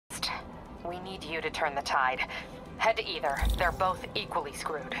We need you to turn the tide. Head to either. They're both equally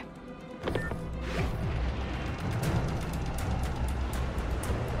screwed.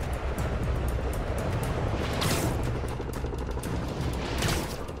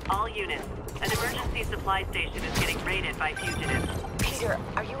 All units, an emergency supply station is getting raided by fugitives. Peter,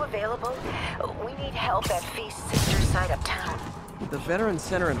 are you available? We need help at Feast's sister site uptown. The Veterans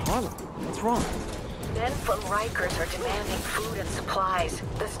Center in Harlem. What's wrong? Men from Rikers are demanding food and supplies.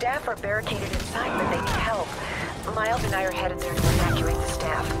 The staff are barricaded inside, but they need help. Miles and I are headed there to evacuate the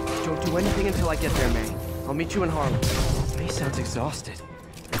staff. Don't do anything until I get there, May. I'll meet you in Harlem. May sounds exhausted.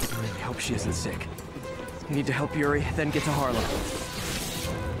 I really hope she isn't sick. I need to help Yuri, then get to Harlem.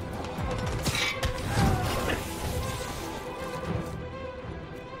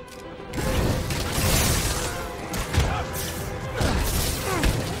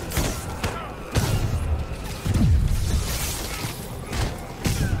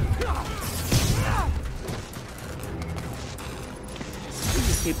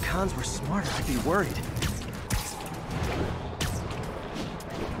 If cons were smarter, I'd be worried.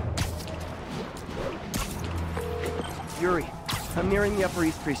 Yuri, I'm nearing the Upper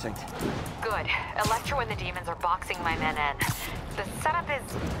East Precinct. Good. Electro and the demons are boxing my men in. The setup is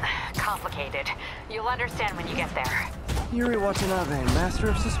complicated. You'll understand when you get there. Yuri Watanabe, master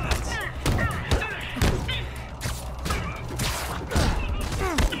of suspense.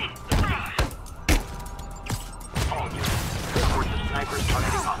 All units, report to snipers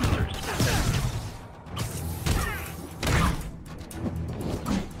targeting officers.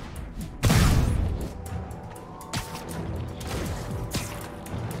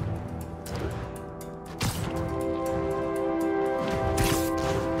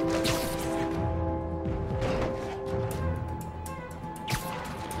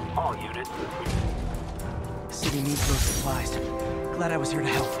 All units. City needs those supplies. Glad I was here to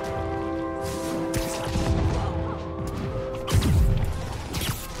help.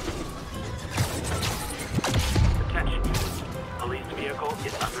 Attention units. Police vehicle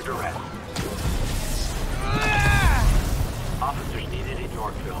is under duress. Officers needed in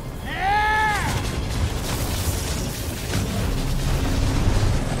Yorkville.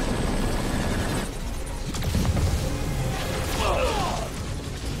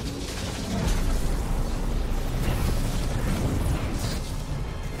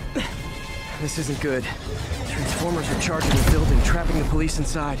 This isn't good. Transformers are charging the building, trapping the police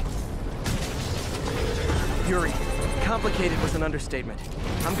inside. Yuri, complicated was an understatement.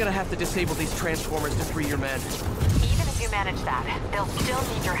 I'm gonna have to disable these transformers to free your men. Even if you manage that, they'll still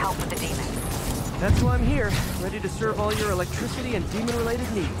need your help with the demons. That's why I'm here, ready to serve all your electricity and demon-related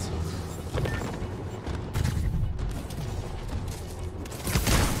needs.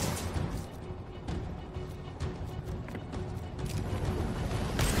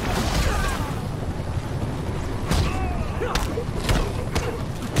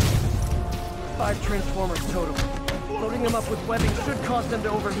 Five transformers total. Loading them up with webbing should cause them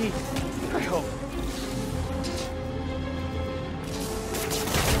to overheat. I hope.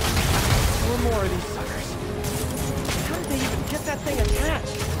 Four more of these suckers. How did they even get that thing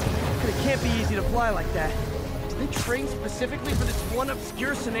attached? But it can't be easy to fly like that. Did they train specifically for this one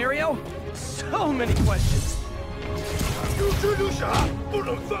obscure scenario? So many questions. 2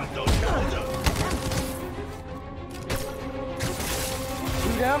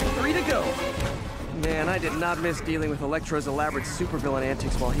 down, 3 to go. Man, I did not miss dealing with Electro's elaborate supervillain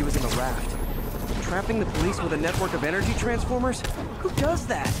antics while he was in the raft. Trapping the police with a network of energy transformers? Who does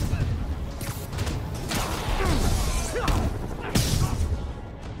that?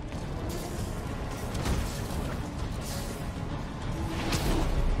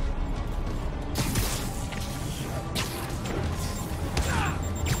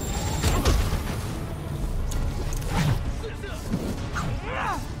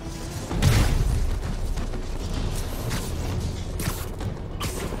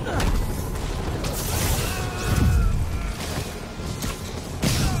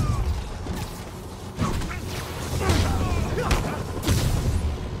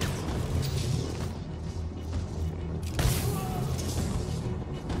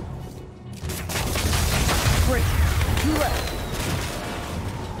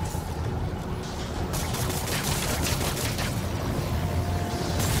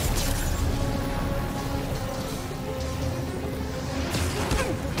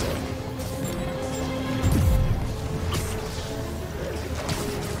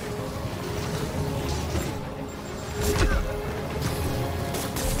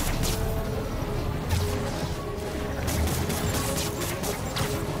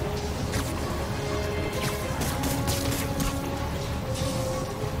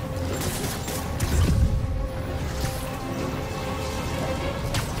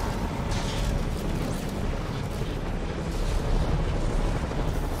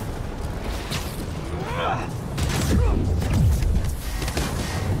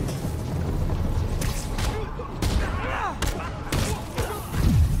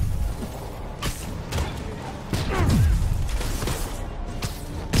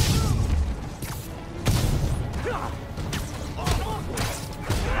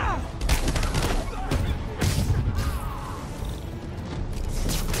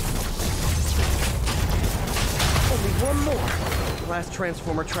 Last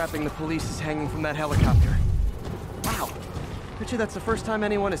transformer trapping the police is hanging from that helicopter. Wow. Bet you that's the first time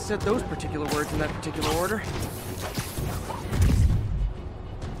anyone has said those particular words in that particular order.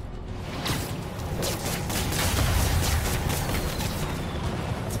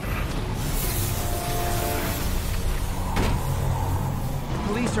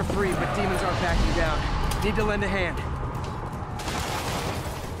 Police are free, but demons aren't backing down. Need to lend a hand.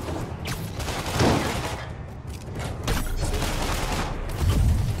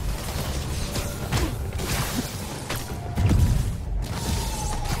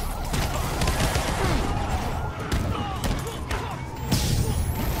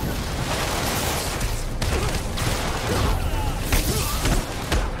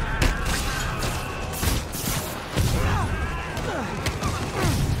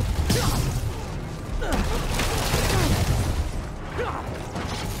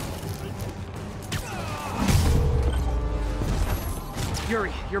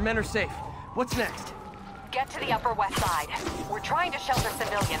 Yuri, your men are safe. What's next? Get to the Upper West Side. We're trying to shelter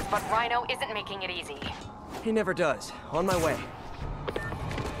civilians, but Rhino isn't making it easy. He never does. On my way.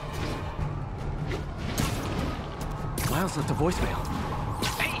 Miles left a voicemail.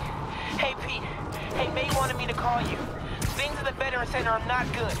 Pete! Hey, Pete. Hey, May wanted me to call you. Things at the Veteran Center are not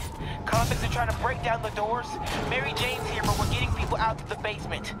good. Convicts are trying to break down the doors. Mary Jane's here, but we're getting people out to the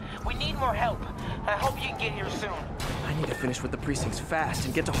basement. We need more help. I hope you can get here soon. I need to finish with the precincts fast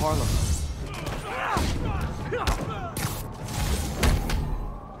and get to Harlem.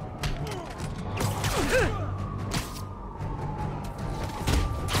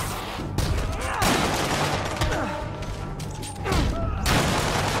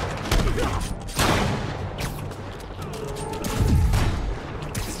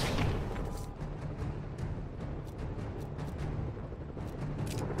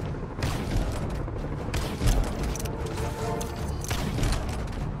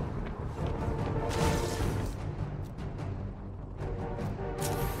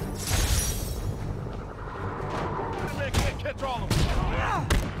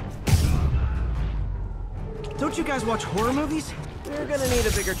 Don't you guys watch horror movies? We're gonna need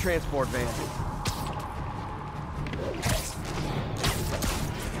a bigger transport van.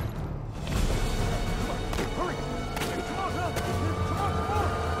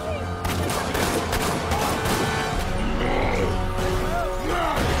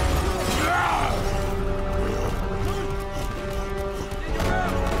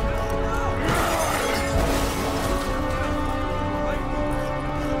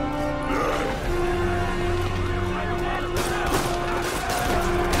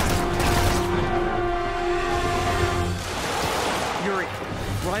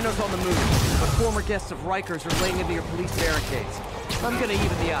 Rhino's on the move, but former guests of Rikers are laying into your police barricades. I'm gonna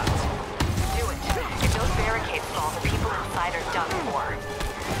even the odds. Do it. If those barricades fall, the people inside are done for.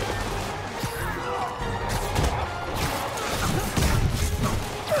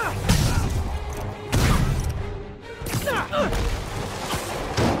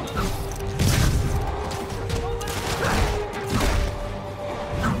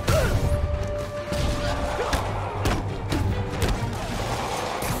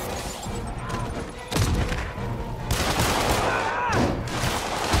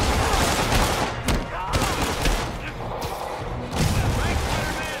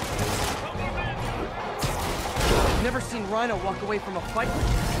 Never seen Rhino walk away from a fight like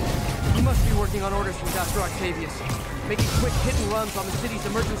this. He must be working on orders from Dr. Octavius, making quick hit and runs on the city's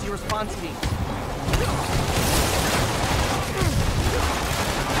emergency response team.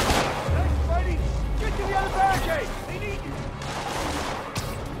 Fighting! Get to the other barricade! They need you!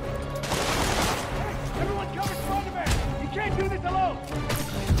 Hey, everyone cover Spider-Man! You can't do this alone!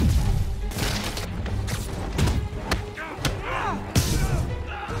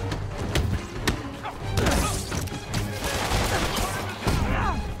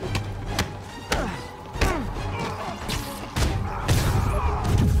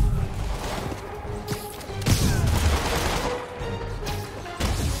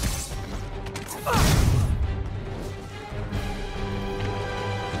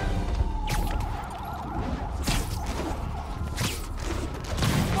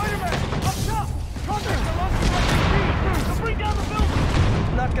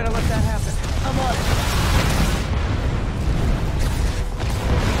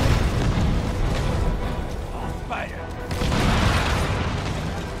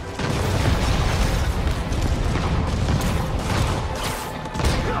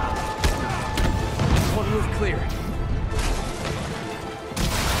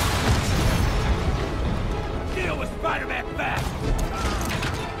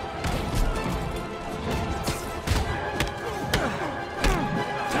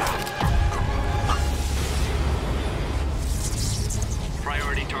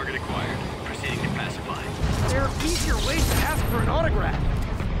 Target acquired. Proceeding to pacify. There are easier ways to ask for an autograph.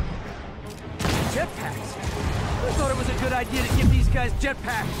 Jetpacks? I thought it was a good idea to give these guys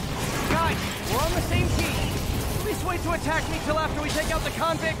jetpacks. Guys, we're on the same team. Please wait to attack me till after we take out the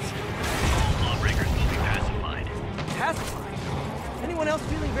convicts. All lawbreakers will be pacified. Pacified? Anyone else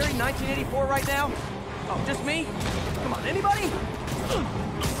feeling very 1984 right now? Oh, just me? Come on, anybody?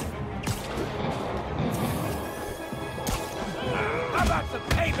 How about some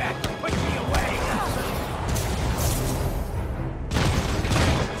payback for pushing me away?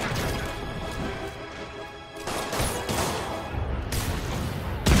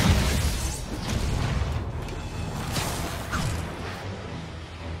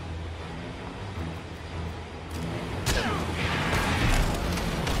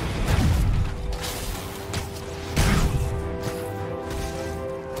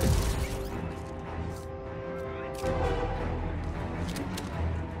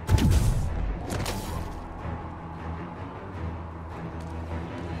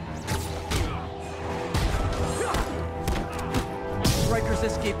 Riker's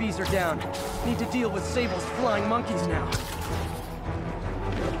escapees are down. Need to deal with Sable's flying monkeys now.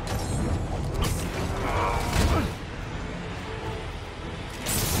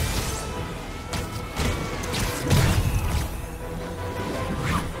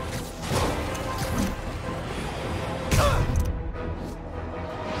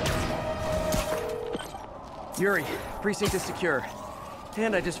 Yuri, precinct is secure.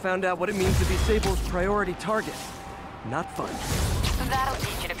 And I just found out what it means to be Sable's priority target. Not fun. That'll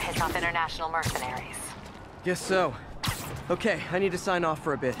teach you to piss off international mercenaries. Guess so. Okay, I need to sign off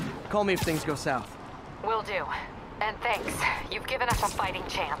for a bit. Call me if things go south. Will do. And thanks. You've given us a fighting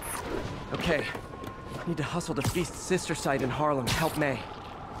chance. Okay. Need to hustle to Feast's sister site in Harlem to help May.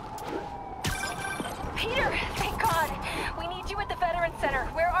 Peter, thank God. We need you at the Veterans Center.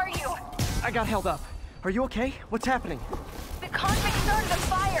 Where are you? I got held up. Are you okay? What's happening? The convicts started a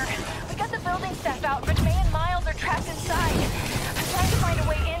fire. We got the building staff out, but May and Miles are trapped inside. I'm trying to find a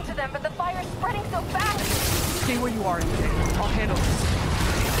way into them, but the fire's spreading so fast. Stay where you are, MJ. I'll handle this.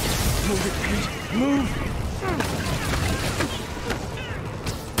 Move it, Pete. Move!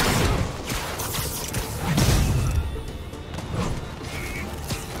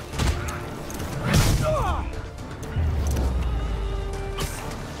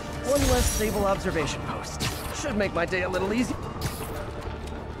 One less Sable observation post. Should make my day a little easier.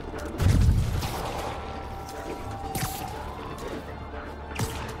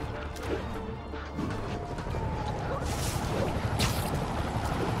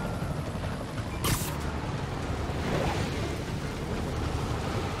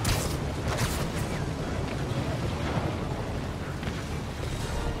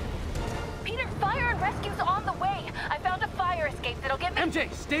 Peter, fire and rescue's on the way. I found a fire escape that'll get me...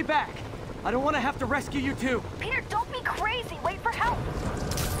 MJ, stay back! I don't want to have to rescue you too. Peter, don't be crazy. Wait for help.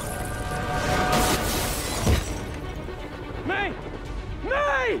 May!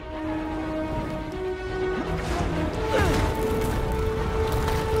 May!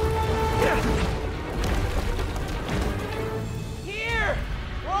 Here!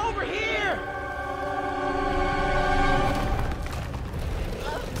 We're over here!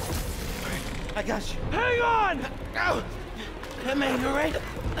 I got you. Hang on! Oh. Hey, man, you alright?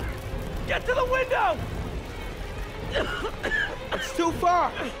 Get to the window! It's too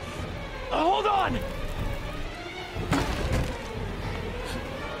far. Hold on!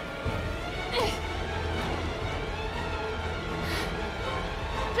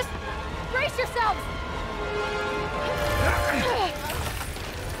 Just brace yourselves.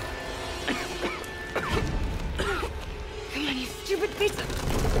 Come on, you stupid piece of...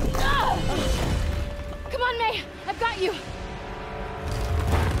 Come on, May. I've got you.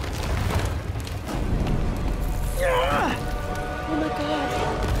 Oh my God.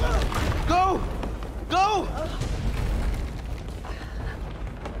 Go! Go!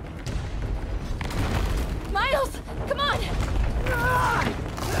 Miles, come on.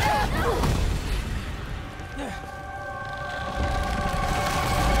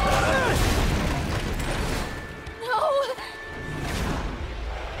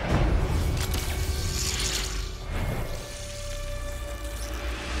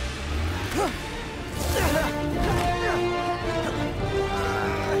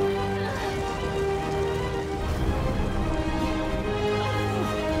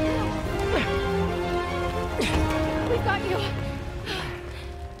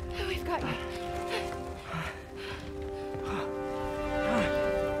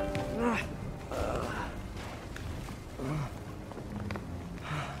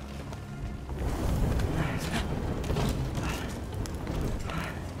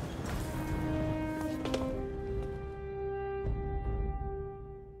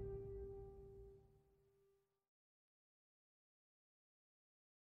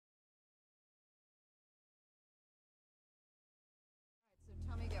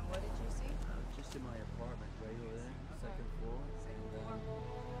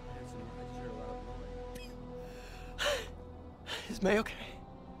 Is May okay?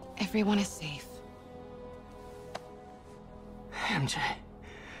 Everyone is safe. MJ,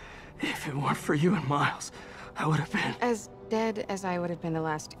 if it weren't for you and Miles, I would have been... As dead as I would have been the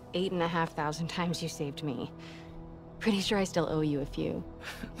last 8,500 times you saved me. Pretty sure I still owe you a few.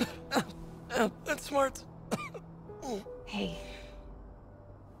 That's smart. Hey.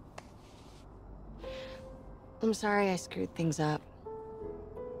 I'm sorry I screwed things up.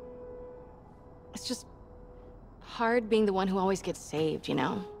 It's just hard being the one who always gets saved, you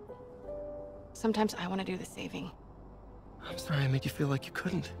know? Sometimes I want to do the saving. I'm sorry I made you feel like you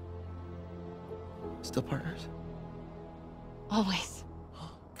couldn't. Still partners? Always.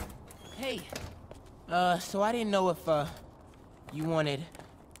 Hey. So I didn't know if, you wanted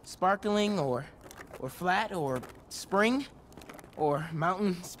sparkling or flat or spring or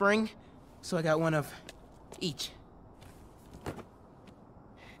mountain spring. So I got one of each.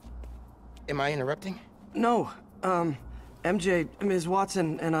 Am I interrupting? No. MJ, Ms.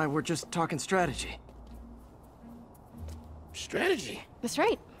 Watson, and I were just talking strategy. Strategy? That's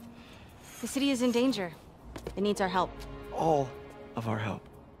right. The city is in danger. It needs our help. All of our help.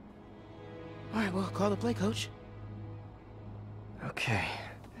 All right, well, call the play, coach. Okay.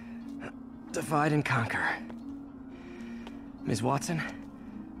 Divide and conquer. Ms. Watson,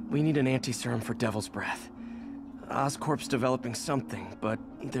 we need an anti-serum for Devil's Breath. Oscorp's developing something, but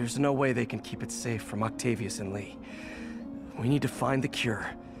there's no way they can keep it safe from Octavius and Lee. We need to find the cure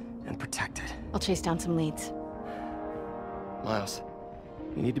and protect it. I'll chase down some leads. Miles,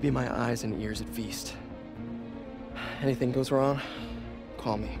 you need to be my eyes and ears at Feast. Anything goes wrong,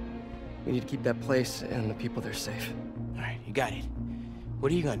 call me. We need to keep that place and the people there safe. All right, you got it.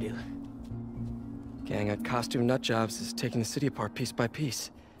 What are you gonna do? Gang at Costume Nutjobs is taking the city apart piece by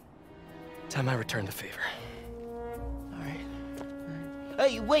piece. Time I return the favor. All right.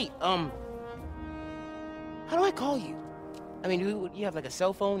 Hey, wait, how do I call you? I mean, do you have like a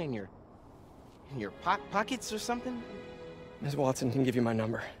cell phone in your pockets or something? Ms. Watson can give you my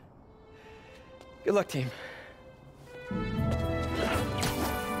number. Good luck, team.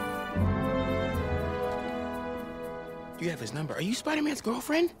 You have his number. Are you Spider-Man's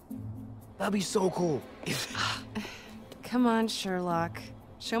girlfriend? That'd be so cool. Come on, Sherlock.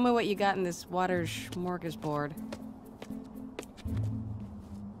 Show me what you got in this water smorgasbord.